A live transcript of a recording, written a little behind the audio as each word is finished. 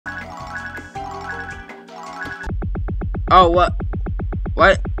Oh, what?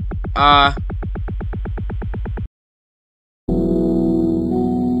 What?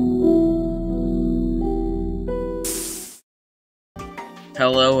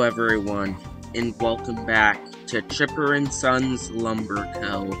 Hello everyone, and welcome back to Chipper & Sons Lumber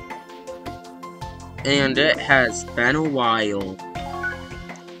Co. And it has been a while.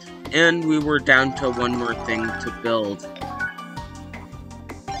 And we were down to one more thing to build.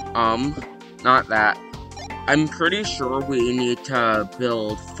 Not that. I'm pretty sure we need to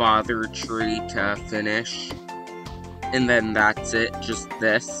build Father Tree to finish. And then that's it, just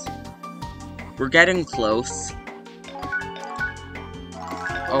this. We're getting close.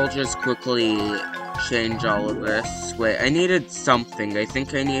 I'll just quickly change all of this. Wait, I needed something. I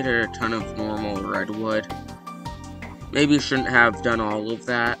think I needed a ton of normal redwood. Maybe shouldn't have done all of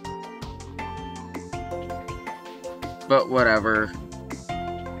that. But whatever.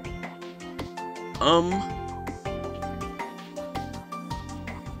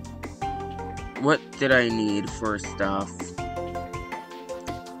 What did I need for stuff?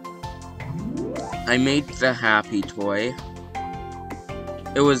 I made the happy toy.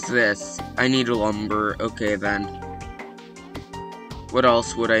 It was this. I need lumber. Okay, then. What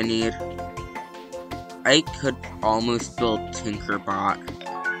else would I need? I could almost build Tinkerbot.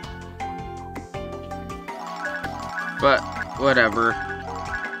 But, whatever.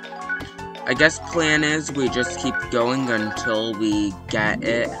 I guess plan is we just keep going until we get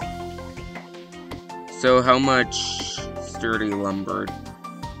it. So how much sturdy lumber?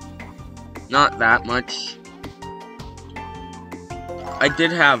 Not that much. I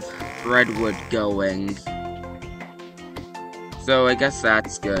did have redwood going. So I guess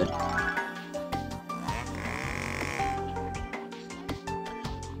that's good.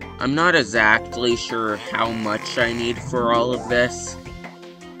 I'm not exactly sure how much I need for all of this.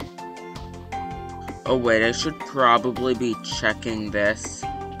 Oh wait, I should probably be checking this.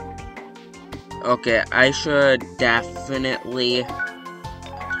 Okay, I should definitely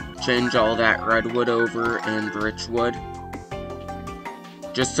change all that redwood over and birchwood.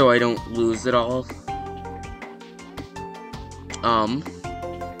 Just so I don't lose it all.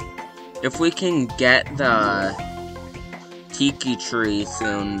 If we can get the tiki tree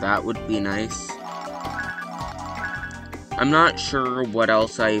soon, that would be nice. I'm not sure what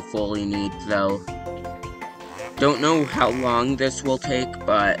else I fully need, though. Don't know how long this will take,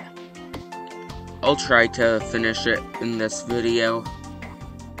 but I'll try to finish it in this video.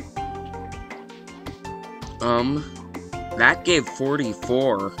 That gave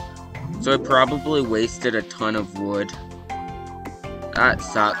 44, so I probably wasted a ton of wood. That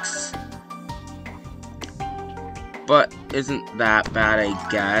sucks. But isn't that bad, I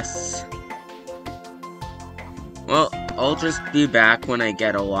guess. Well, I'll just be back when I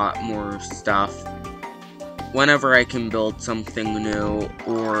get a lot more stuff. Whenever I can build something new,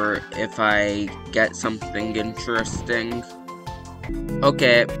 or if I get something interesting.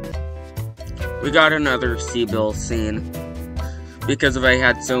 Okay, we got another Seabill scene. Because I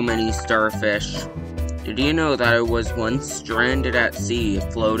had so many starfish. Did you know that I was once stranded at sea,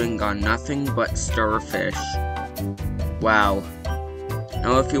 floating on nothing but starfish? Wow.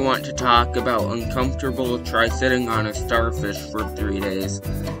 Now if you want to talk about uncomfortable, try sitting on a starfish for 3 days.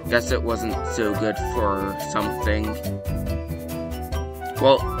 Guess it wasn't so good for something.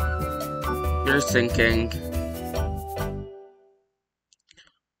 Well, you're sinking.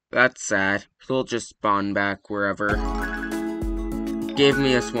 That's sad. He'll just spawn back wherever. Gave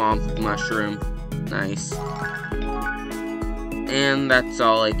me a swamp mushroom. Nice. And that's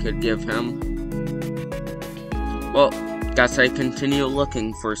all I could give him. Well, guess I continue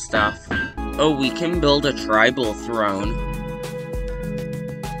looking for stuff. Oh, we can build a tribal throne.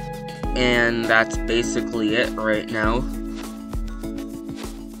 And that's basically it right now.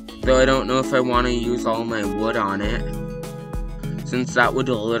 Though I don't know if I want to use all my wood on it. Since that would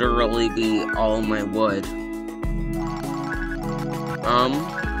literally be all my wood.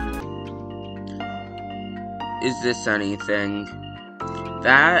 Is this anything?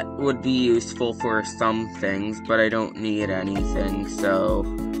 That would be useful for some things, but I don't need anything, so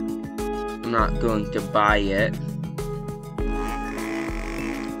I'm not going to buy it.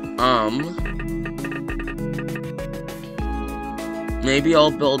 Maybe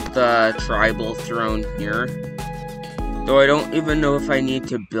I'll build the tribal throne here. Though I don't even know if I need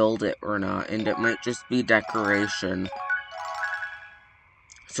to build it or not, and it might just be decoration.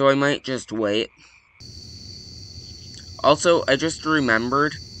 So I might just wait. Also, I just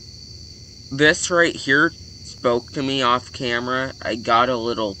remembered, this right here spoke to me off camera. I got a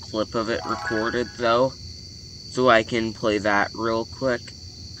little clip of it recorded, though, so I can play that real quick.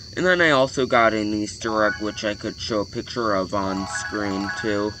 And then I also got an Easter egg, which I could show a picture of on screen,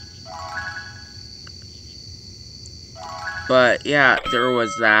 too. But, yeah, there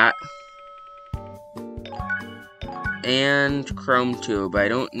was that. And Chrome Tube. I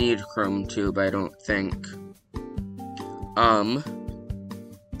don't need Chrome Tube, I don't think.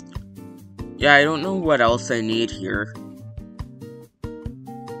 Yeah, I don't know what else I need here.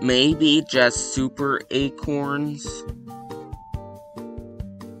 Maybe just Super Acorns.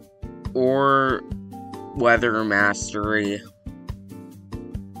 Or Weather Mastery.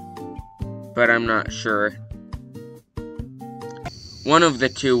 But I'm not sure. One of the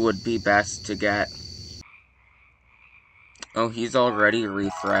two would be best to get. Oh, he's already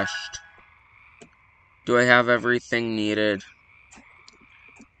refreshed. Do I have everything needed?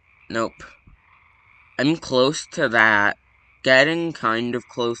 Nope. I'm close to that. Getting kind of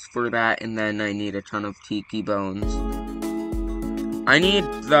close for that, and then I need a ton of Tiki Bones. I need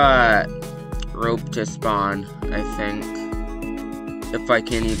the rope to spawn, I think. If I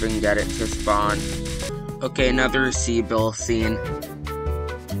can even get it to spawn. Okay, another Seabill scene.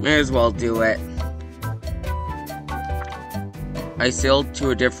 May as well do it. I sailed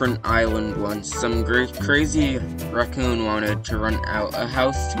to a different island once. Some crazy raccoon wanted to rent out a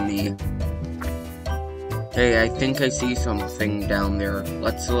house to me. Hey, I think I see something down there.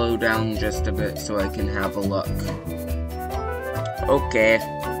 Let's slow down just a bit so I can have a look. Okay.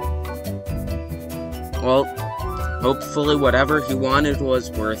 Well, hopefully whatever he wanted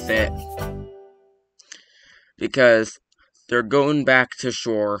was worth it. Because they're going back to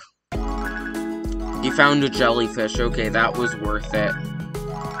shore. He found a jellyfish. Okay, that was worth it.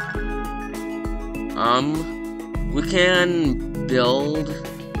 We can build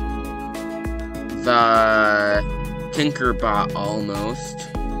the Tinkerbot almost.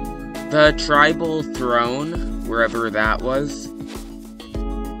 The tribal throne, wherever that was.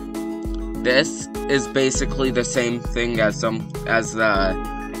 This is basically the same thing as the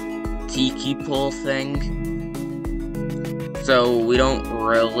Tiki Pool thing. So we don't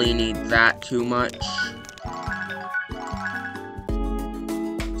really need that too much.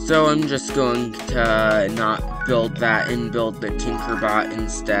 So I'm just going to not build that and build the Tinkerbot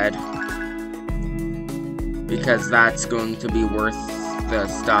instead. Because that's going to be worth the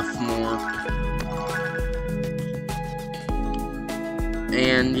stuff more.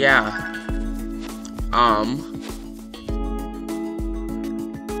 And yeah.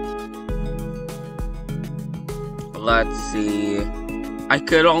 Let's see. I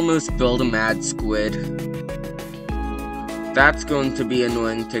could almost build a Mad Squid. That's going to be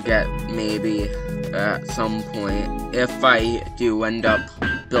annoying to get, maybe, at some point. If I do end up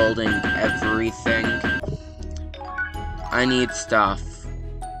building everything. I need stuff.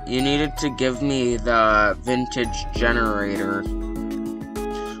 You needed to give me the vintage generator.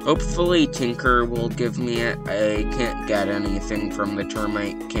 Hopefully Tinker will give me it. I can't get anything from the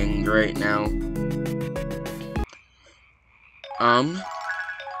Termite King right now.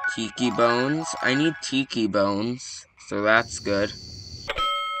 Tiki Bones. I need Tiki Bones, so that's good.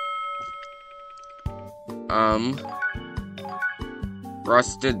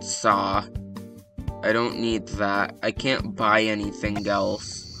 Rusted Saw. I don't need that. I can't buy anything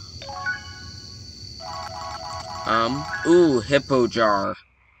else. Ooh, Hippo Jar.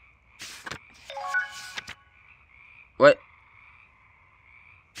 What?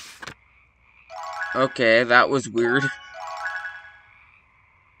 Okay, that was weird.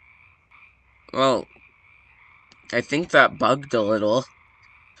 Well, I think that bugged a little.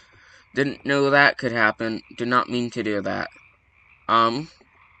 Didn't know that could happen. Did not mean to do that.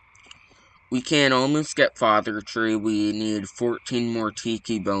 We can almost get Father Tree. We need 14 more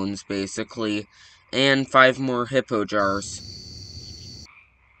Tiki Bones, basically. And 5 more Hippo Jars.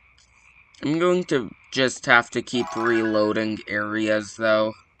 I'm going to just have to keep reloading areas,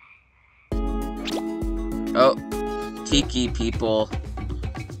 though. Oh, Tiki people.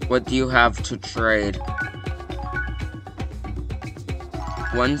 What do you have to trade?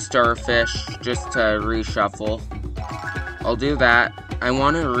 1 starfish, just to reshuffle. I'll do that. I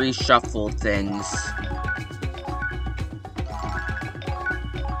want to reshuffle things.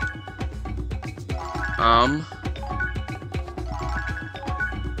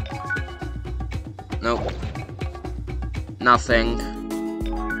 Nope. Nothing.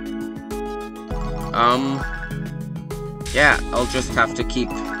 Yeah, I'll just have to keep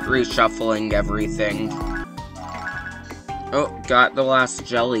reshuffling everything. Oh, got the last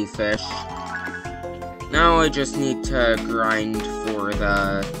jellyfish. Now I just need to grind for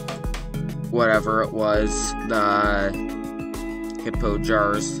the whatever it was, the Hippo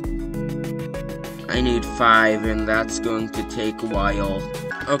Jars. I need 5, and that's going to take a while.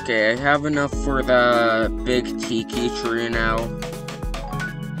 Okay, I have enough for the big tiki tree now.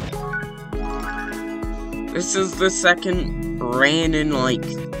 This is the second rain in like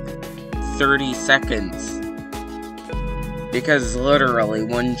 30 seconds. Because literally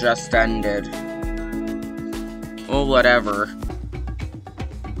one just ended. Well, whatever.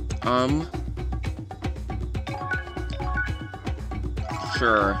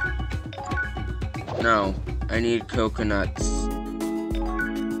 Sure. No, I need coconuts.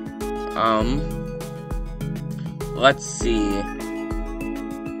 Let's see.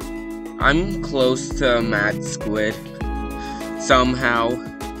 I'm close to Mad Squid. Somehow.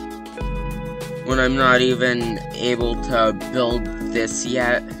 When I'm not even able to build this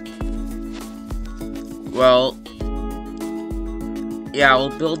yet. Well, yeah, I'll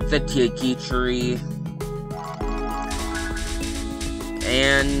build the tiki tree.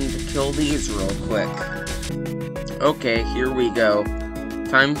 And kill these real quick. Okay, here we go.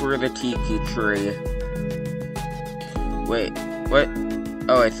 Time for the tiki tree. Wait, what?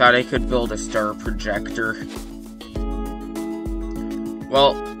 Oh, I thought I could build a star projector.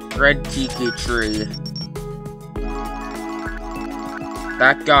 Well, red tiki tree.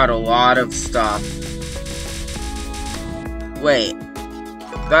 That got a lot of stuff. Wait,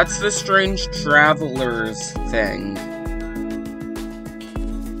 that's the strange travelers thing.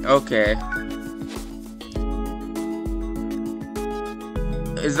 Okay.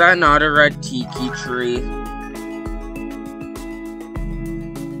 Is that not a red tiki tree?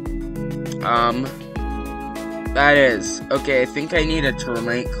 That is. Okay, I think I need a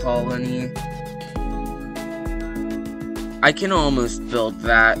termite colony. I can almost build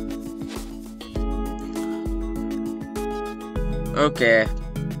that. Okay.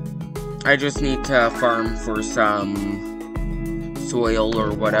 I just need to farm for some soil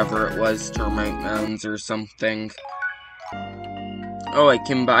or whatever it was, termite mounds or something. Oh, I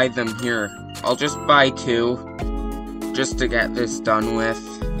can buy them here. I'll just buy 2, just to get this done with.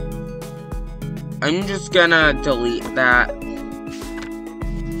 I'm just gonna delete that,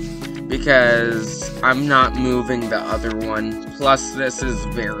 because I'm not moving the other one. Plus, this is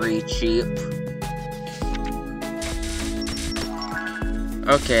very cheap.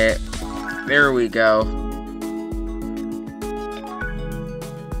 Okay, there we go.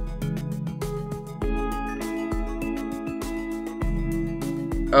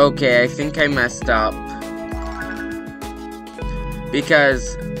 Okay, I think I messed up.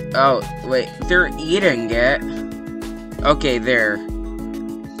 Because, oh, wait, they're eating it. Okay, there.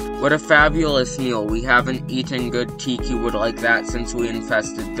 What a fabulous meal. We haven't eaten good tiki wood like that since we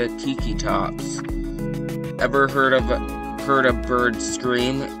infested the tiki tops. Ever heard a bird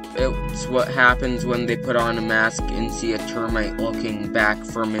scream? It's what happens when they put on a mask and see a termite looking back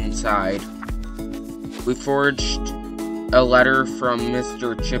from inside. We forged a letter from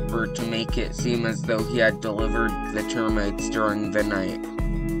Mr. Chipper to make it seem as though he had delivered the termites during the night.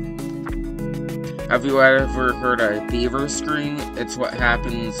 Have you ever heard a beaver scream? It's what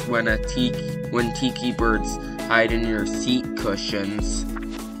happens when tiki birds hide in your seat cushions.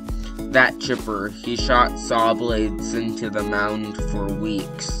 That Chipper, he shot saw blades into the mound for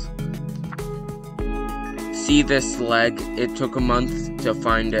weeks. See this leg? It took a month to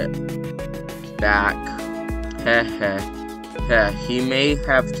find it back. Heh heh. He may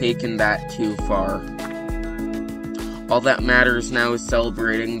have taken that too far. All that matters now is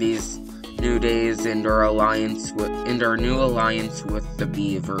celebrating these new days and our new alliance with the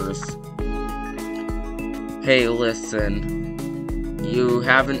beavers. Hey, listen. You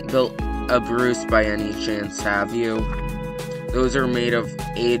haven't built a Bruce by any chance, have you? Those are made of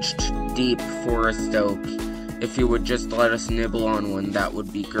aged deep forest oak. If you would just let us nibble on one, that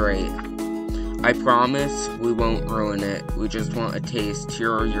would be great. I promise we won't ruin it. We just want a taste.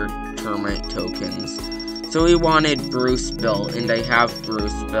 Here are your termite tokens. So we wanted Bruce built, and I have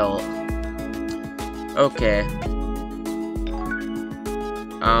Bruce built. Okay.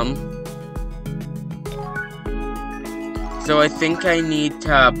 So I think I need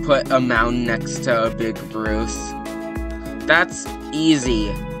to put a mound next to a big Bruce. That's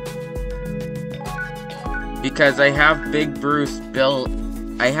easy. Because I have Big Bruce built.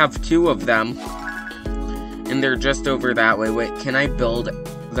 I have 2 of them. And they're just over that way. Wait, can I build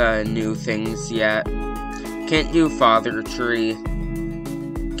the new things yet? Can't do Father Tree.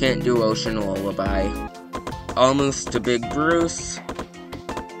 Can't do Ocean Lullaby. Almost to Big Bruce.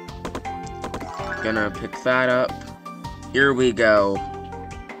 Gonna pick that up. Here we go.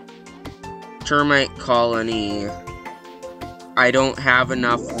 Termite colony. I don't have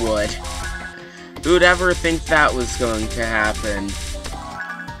enough wood. Who'd ever think that was going to happen?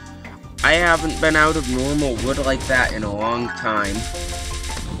 I haven't been out of normal wood like that in a long time.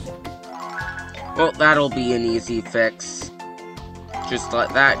 Well, that'll be an easy fix. Just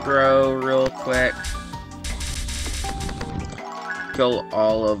let that grow real quick. Kill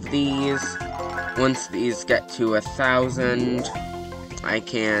all of these. Once these get to 1,000, I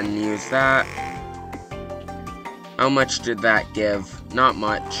can use that. How much did that give? Not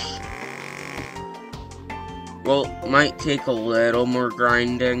much. Well, might take a little more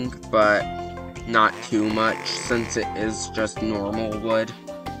grinding, but not too much since it is just normal wood.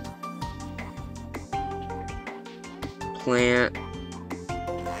 Plant.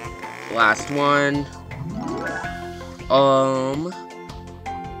 Last one.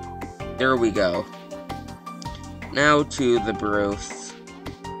 There we go. Now to the Bruce.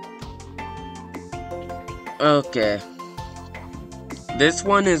 Okay. This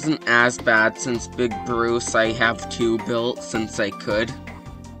one isn't as bad since Big Bruce I have 2 built since I could.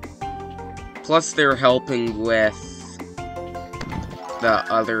 Plus they're helping with the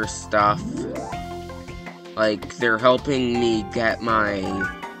other stuff. Like, they're helping me get my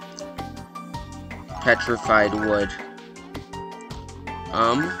petrified wood.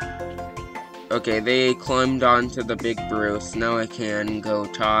 Okay, they climbed onto the Big Bruce. Now I can go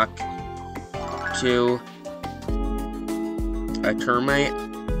talk to a termite.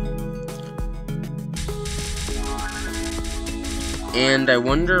 And I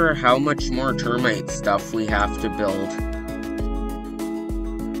wonder how much more termite stuff we have to build.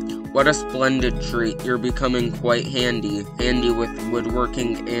 What a splendid treat. You're becoming quite handy. Handy with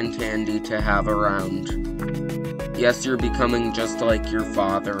woodworking and handy to have around. Yes, you're becoming just like your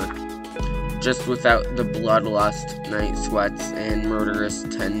father. Just without the bloodlust, night sweats, and murderous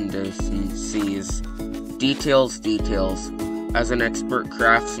tendencies. Details, details. As an expert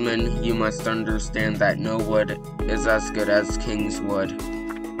craftsman, you must understand that no wood is as good as King's wood.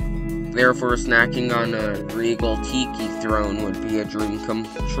 Therefore, snacking on a regal tiki throne would be a dream come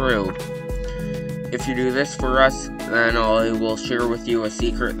true. If you do this for us, then I will share with you a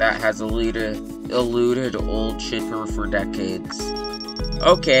secret that has eluded Old Chipper for decades.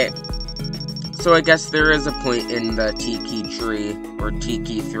 Okay. So I guess there is a point in the tiki tree, or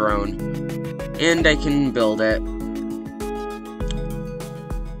tiki throne, and I can build it.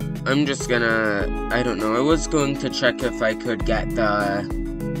 I'm just gonna, I don't know, I was going to check if I could get the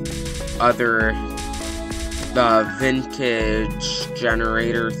vintage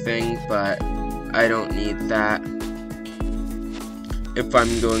generator thing, but I don't need that if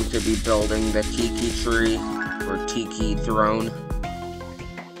I'm going to be building the tiki tree, or tiki throne.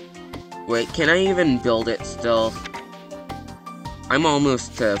 Wait, can I even build it still? I'm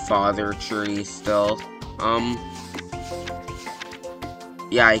almost to Father Tree still.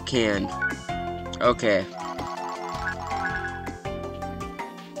 Yeah, I can. Okay.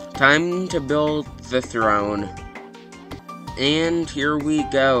 Time to build the throne. And here we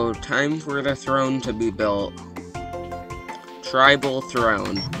go. Time for the throne to be built. Tribal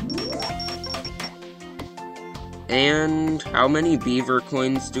throne. And how many beaver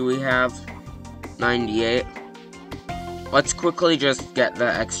coins do we have? 98. Let's quickly just get the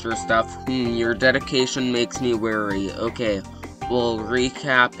extra stuff. Your dedication makes me wary. Okay, we'll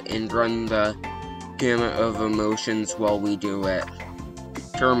recap and run the gamut of emotions while we do it.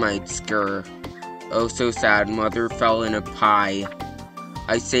 Termite scare. Oh, so sad. Mother fell in a pie.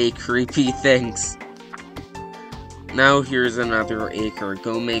 I say creepy things. Now here's another acre.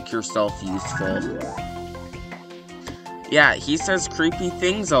 Go make yourself useful. Yeah, he says creepy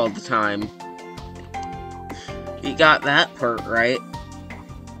things all the time. He got that part right.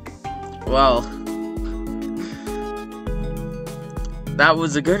 Well, that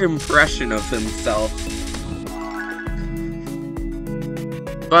was a good impression of himself.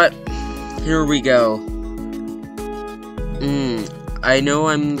 But, here we go. I know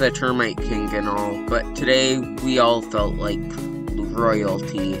I'm the Termite King and all, but today we all felt like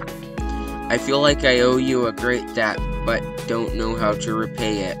royalty. I feel like I owe you a great debt, but don't know how to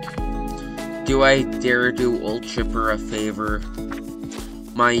repay it. Do I dare do Old Chipper a favor?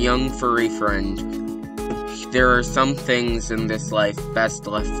 My young furry friend, there are some things in this life best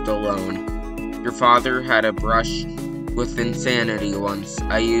left alone. Your father had a brush with insanity once.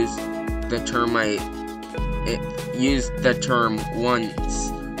 I used the term once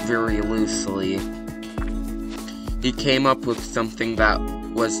very loosely. He came up with something that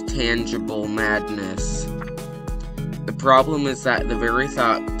was tangible madness. The problem is that the very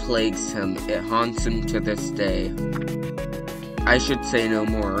thought plagues him. It haunts him to this day. I should say no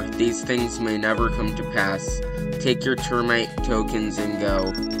more. These things may never come to pass. Take your termite tokens and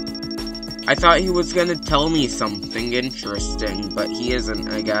go. I thought he was gonna tell me something interesting, but he isn't,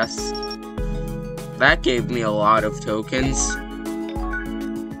 I guess. That gave me a lot of tokens.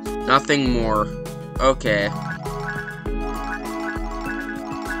 Nothing more. Okay.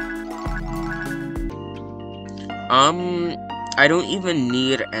 I don't even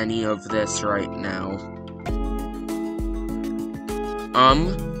need any of this right now.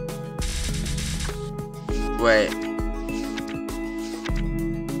 Wait.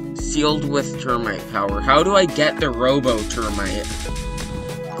 Sealed with termite power. How do I get the robo-termite?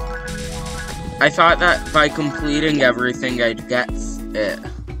 I thought that by completing everything I'd get it,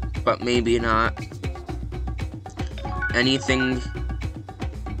 but maybe not. Anything...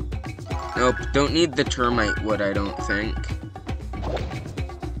 Nope, don't need the termite wood, I don't think.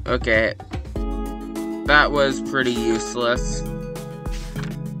 Okay. That was pretty useless.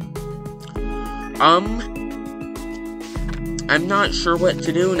 I'm not sure what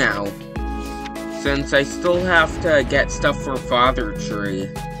to do now, since I still have to get stuff for Father Tree,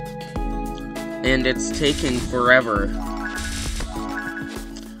 and it's taking forever.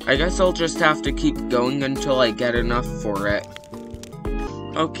 I guess I'll just have to keep going until I get enough for it.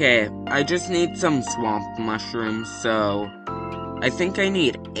 Okay, I just need some swamp mushrooms, so I think I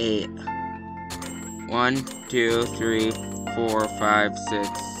need 8. 1, 2, 3, 4, 5, 6,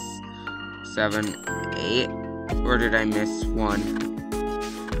 7, 8. Or did I miss one?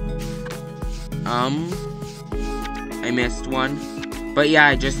 I missed one. But yeah,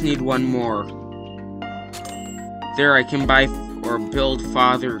 I just need one more. There, I can buy or build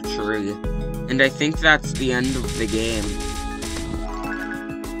Father Tree. And I think that's the end of the game.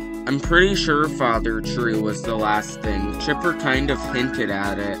 I'm pretty sure Father Tree was the last thing. Chipper kind of hinted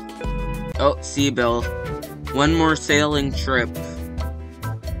at it. Oh, see, Bill. One more sailing trip.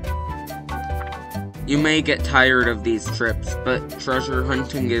 You may get tired of these trips, but treasure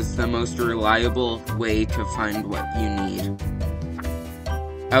hunting is the most reliable way to find what you need.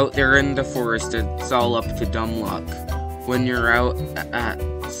 Out there in the forest, it's all up to dumb luck. When you're out at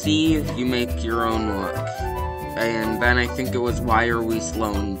sea, you make your own luck. And then I think it was Why Are We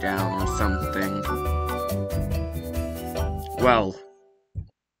Slowing Down or something. Well,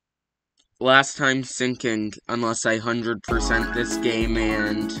 last time sinking, unless I 100% this game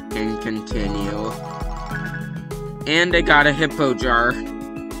and can continue. And I got a hippo jar.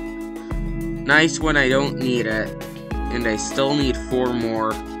 Nice when I don't need it. And I still need 4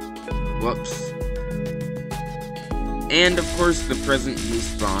 more. Whoops. And of course the present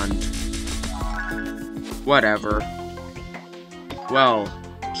despawned. Whatever. Well,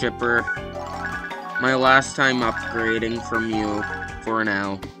 Chipper. My last time upgrading from you for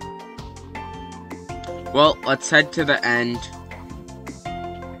now. Well, let's head to the end.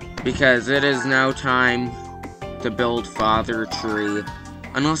 Because it is now time to build Father Tree.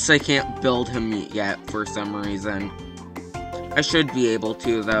 Unless I can't build him yet for some reason. I should be able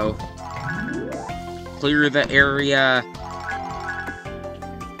to, though. Clear the area.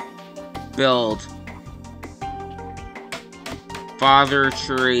 Build. Father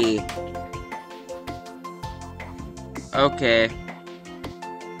Tree. Okay.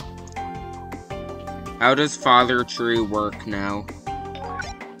 How does Father Tree work now?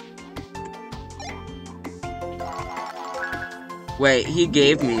 Wait, he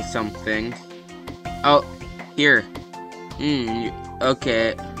gave me something. Oh, here.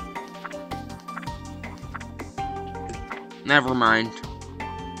 Okay. Never mind.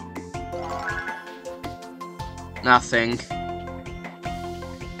 Nothing.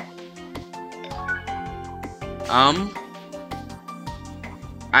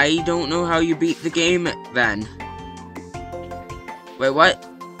 I don't know how you beat the game, then. Wait, what?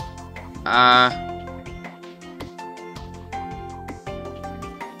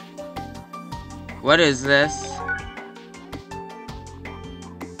 What is this?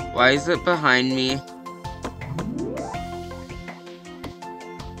 Why is it behind me?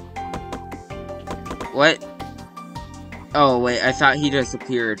 What? Oh, wait, I thought he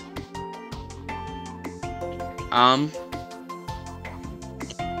disappeared.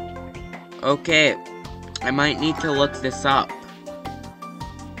 Okay, I might need to look this up.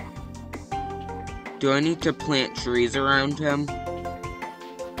 Do I need to plant trees around him?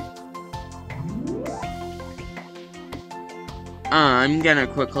 I'm gonna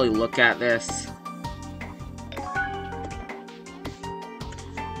quickly look at this.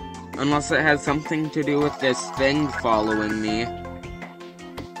 Unless it has something to do with this thing following me.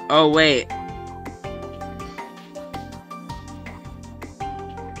 Oh, wait.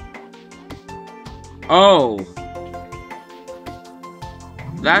 Oh.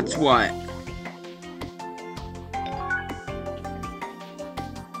 That's what.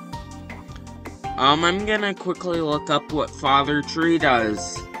 I'm gonna quickly look up what Father Tree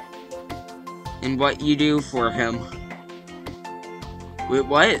does. And what you do for him. Wait,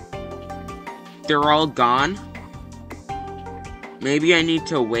 what? They're all gone? Maybe I need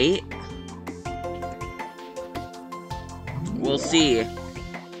to wait? We'll see.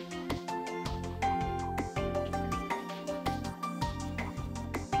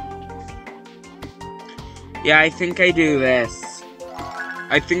 Yeah, I think I do this.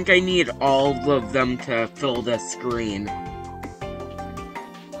 I think I need all of them to fill the screen.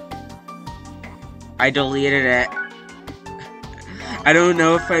 I deleted it. I don't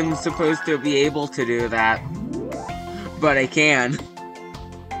know if I'm supposed to be able to do that, but I can.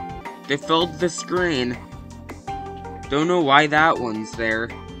 They filled the screen. Don't know why that one's there.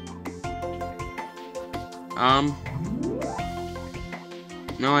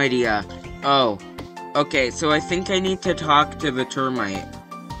 No idea. Oh. Okay, so I think I need to talk to the termite.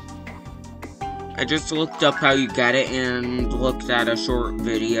 I just looked up how you get it and looked at a short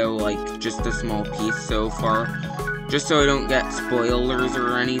video, like just a small piece so far. Just so I don't get spoilers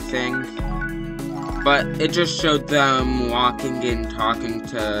or anything. But it just showed them walking and talking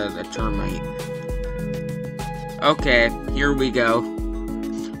to the termite. Okay, here we go.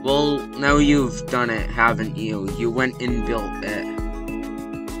 Well, now you've done it, haven't you? You went and built it.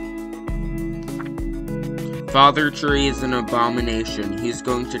 Father Tree is an abomination. He's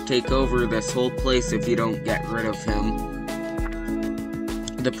going to take over this whole place if you don't get rid of him.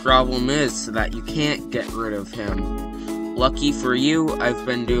 The problem is that you can't get rid of him. Lucky for you, I've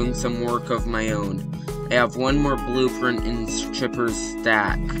been doing some work of my own. I have one more blueprint in Chipper's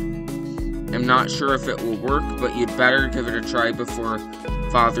stack. I'm not sure if it will work, but you'd better give it a try before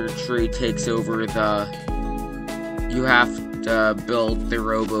Father Tree takes over You have to build the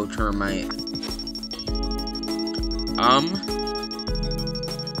Robo-Termite.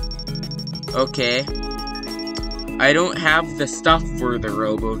 Okay. I don't have the stuff for the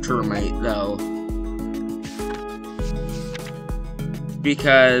Robo-Termite, though.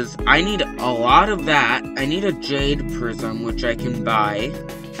 Because I need a lot of that. I need a Jade Prism, which I can buy.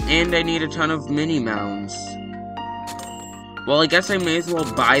 And I need a ton of mini mounds. Well, I guess I may as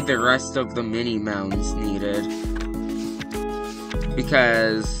well buy the rest of the mini mounds needed.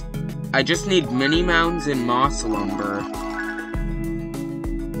 Because I just need mini mounds and moss lumber.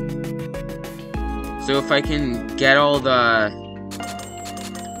 So if I can get all the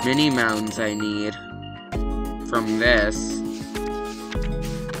mini mounds I need from this.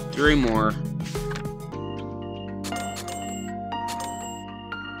 3 more.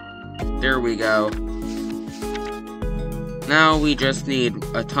 There we go. Now we just need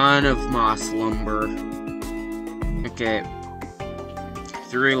a ton of moss lumber. Okay.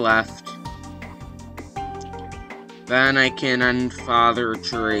 3 left. Then I can end Father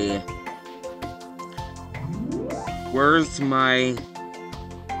Tree. Where's my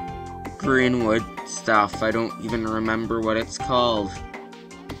greenwood stuff? I don't even remember what it's called.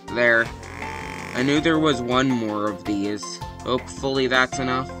 There. I knew there was one more of these. Hopefully that's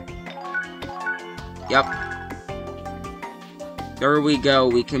enough. Yep. There we go.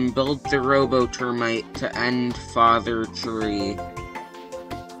 We can build the Robo-Termite to end Father Tree.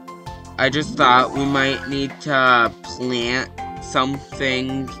 I just thought we might need to plant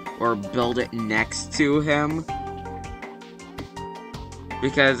something or build it next to him.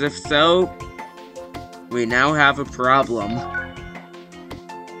 Because if so, we now have a problem.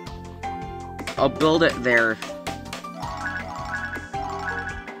 I'll build it there.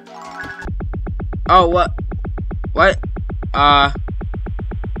 Oh, what? What?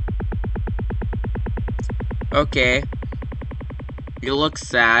 Okay. You look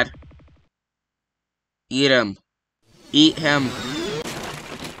sad. Eat him. Eat him.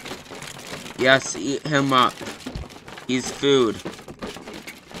 Yes, eat him up. He's food.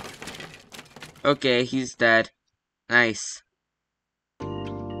 Okay, he's dead. Nice.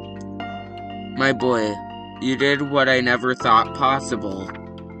 My boy, you did what I never thought possible.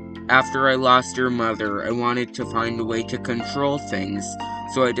 After I lost your mother, I wanted to find a way to control things,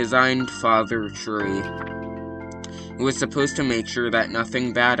 so I designed Father Tree. It was supposed to make sure that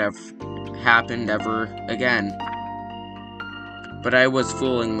nothing bad happened ever again. But I was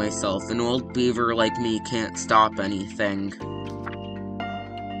fooling myself. An old beaver like me can't stop anything.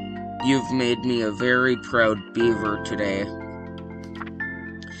 You've made me a very proud beaver today.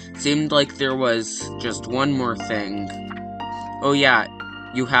 Seemed like there was just one more thing. Oh yeah,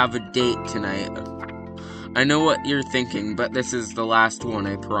 you have a date tonight. I know what you're thinking, but this is the last one,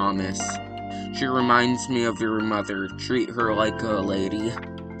 I promise. She reminds me of your mother. Treat her like a lady.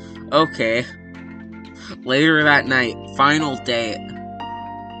 Okay. Later that night, final date.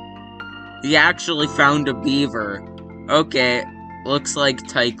 He actually found a beaver. Okay, looks like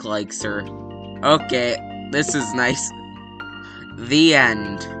Tyke likes her. Okay, this is nice. The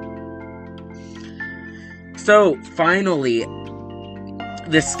end. So, finally,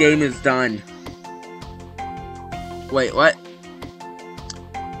 this game is done. Wait, what?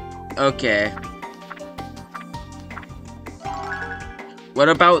 Okay. What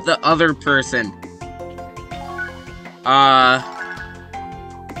about the other person?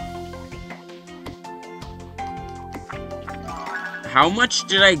 How much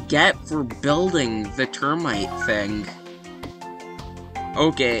did I get for building the termite thing?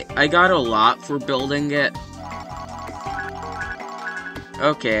 Okay, I got a lot for building it.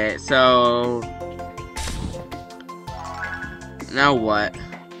 Okay, so... now what?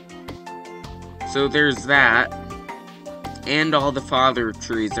 So there's that. And all the father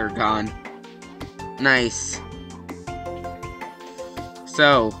trees are gone. Nice.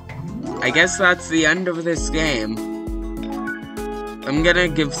 So, I guess that's the end of this game. I'm gonna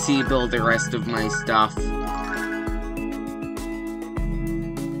give Seabill the rest of my stuff.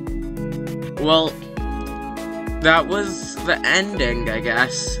 Well, that was the ending, I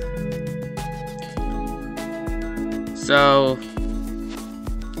guess. So,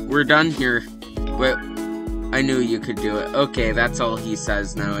 we're done here. Wait, I knew you could do it. Okay, that's all he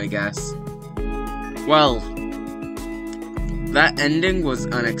says now, I guess. Well, that ending was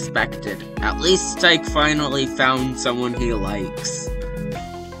unexpected. At least Tyke finally found someone he likes.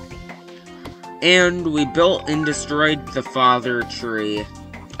 And we built and destroyed the father tree.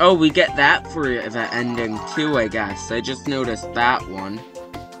 Oh, we get that for the ending too, I guess. I just noticed that one.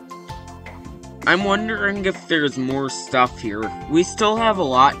 I'm wondering if there's more stuff here. We still have a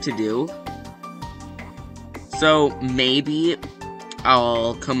lot to do. So, maybe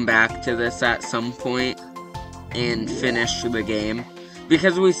I'll come back to this at some point and finish the game.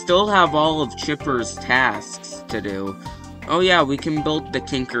 Because we still have all of Chipper's tasks to do. Oh yeah, we can build the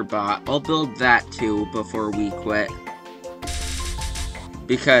Tinkerbot. I'll build that too before we quit.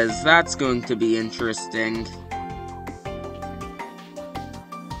 Because that's going to be interesting.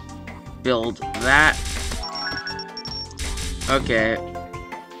 Build that. Okay.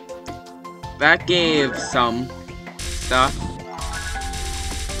 That gave some stuff.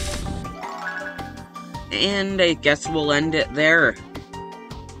 And I guess we'll end it there.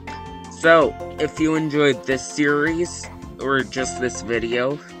 So, if you enjoyed this series, or just this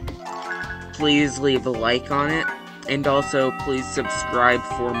video, please leave a like on it. And also, please subscribe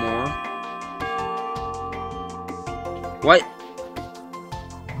for more. What?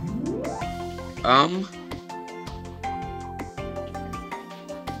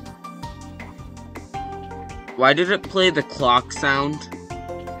 Why did it play the clock sound?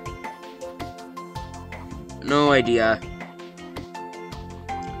 No idea.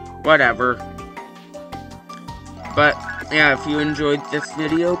 Whatever. But, yeah, if you enjoyed this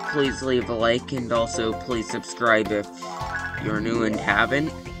video, please leave a like, and also please subscribe if you're new and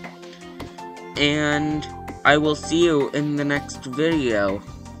haven't. And I will see you in the next video.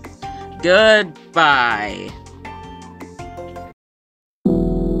 Goodbye!